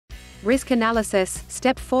Risk analysis,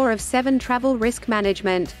 step 4 of 7 travel risk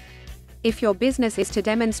management. If your business is to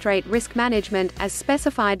demonstrate risk management as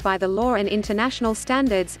specified by the law and international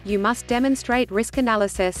standards, you must demonstrate risk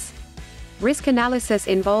analysis. Risk analysis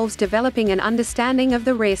involves developing an understanding of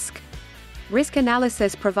the risk. Risk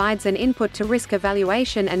analysis provides an input to risk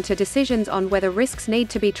evaluation and to decisions on whether risks need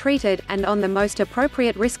to be treated, and on the most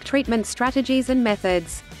appropriate risk treatment strategies and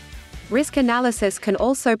methods. Risk analysis can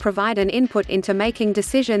also provide an input into making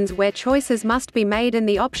decisions where choices must be made and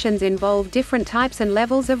the options involve different types and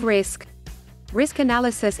levels of risk. Risk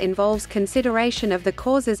analysis involves consideration of the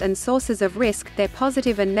causes and sources of risk, their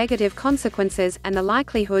positive and negative consequences, and the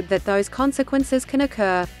likelihood that those consequences can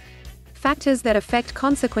occur. Factors that affect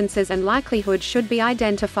consequences and likelihood should be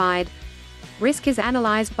identified. Risk is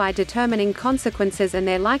analyzed by determining consequences and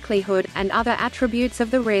their likelihood, and other attributes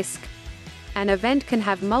of the risk. An event can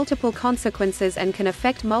have multiple consequences and can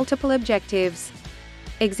affect multiple objectives.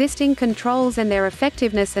 Existing controls and their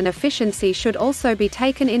effectiveness and efficiency should also be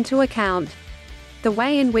taken into account. The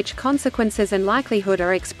way in which consequences and likelihood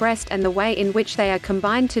are expressed and the way in which they are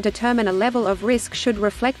combined to determine a level of risk should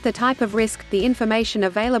reflect the type of risk, the information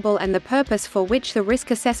available, and the purpose for which the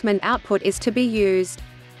risk assessment output is to be used.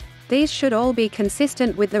 These should all be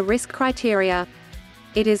consistent with the risk criteria.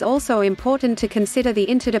 It is also important to consider the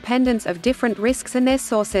interdependence of different risks and their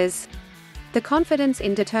sources. The confidence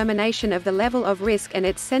in determination of the level of risk and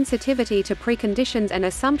its sensitivity to preconditions and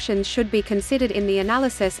assumptions should be considered in the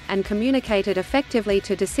analysis, and communicated effectively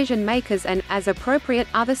to decision makers and, as appropriate,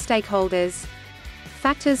 other stakeholders.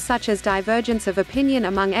 Factors such as divergence of opinion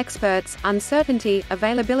among experts, uncertainty,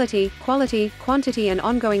 availability, quality, quantity, and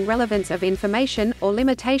ongoing relevance of information, or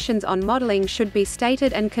limitations on modeling should be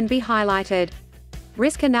stated and can be highlighted.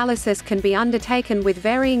 Risk analysis can be undertaken with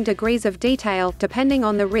varying degrees of detail, depending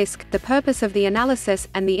on the risk, the purpose of the analysis,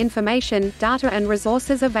 and the information, data and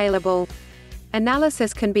resources available.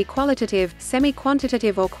 Analysis can be qualitative,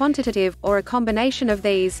 semi-quantitative or quantitative, or a combination of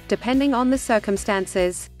these, depending on the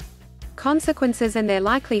circumstances. Consequences and their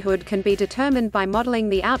likelihood can be determined by modeling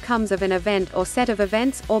the outcomes of an event or set of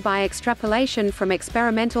events, or by extrapolation from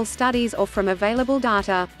experimental studies or from available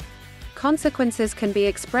data. Consequences can be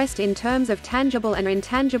expressed in terms of tangible and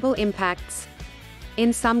intangible impacts.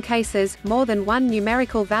 In some cases, more than one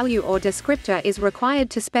numerical value or descriptor is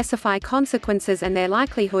required to specify consequences and their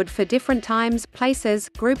likelihood for different times, places,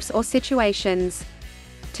 groups, or situations.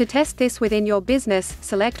 To test this within your business,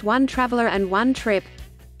 select one traveler and one trip.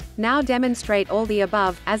 Now demonstrate all the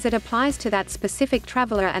above, as it applies to that specific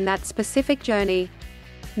traveler and that specific journey.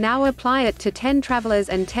 Now apply it to 10 travelers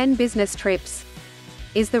and 10 business trips.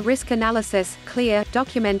 Is the risk analysis clear,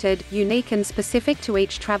 documented, unique and specific to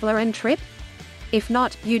each traveler and trip? If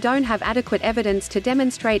not, you don't have adequate evidence to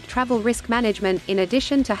demonstrate travel risk management, in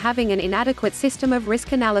addition to having an inadequate system of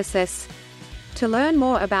risk analysis. To learn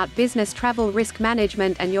more about business travel risk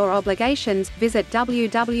management and your obligations, visit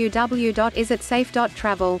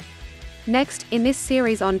www.isitsafe.travel. Next, in this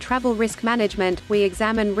series on travel risk management, we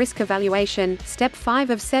examine risk evaluation, step 5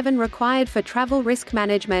 of 7 required for travel risk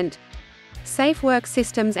management. Safe work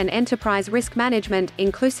systems and enterprise risk management,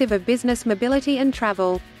 inclusive of business mobility and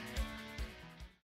travel.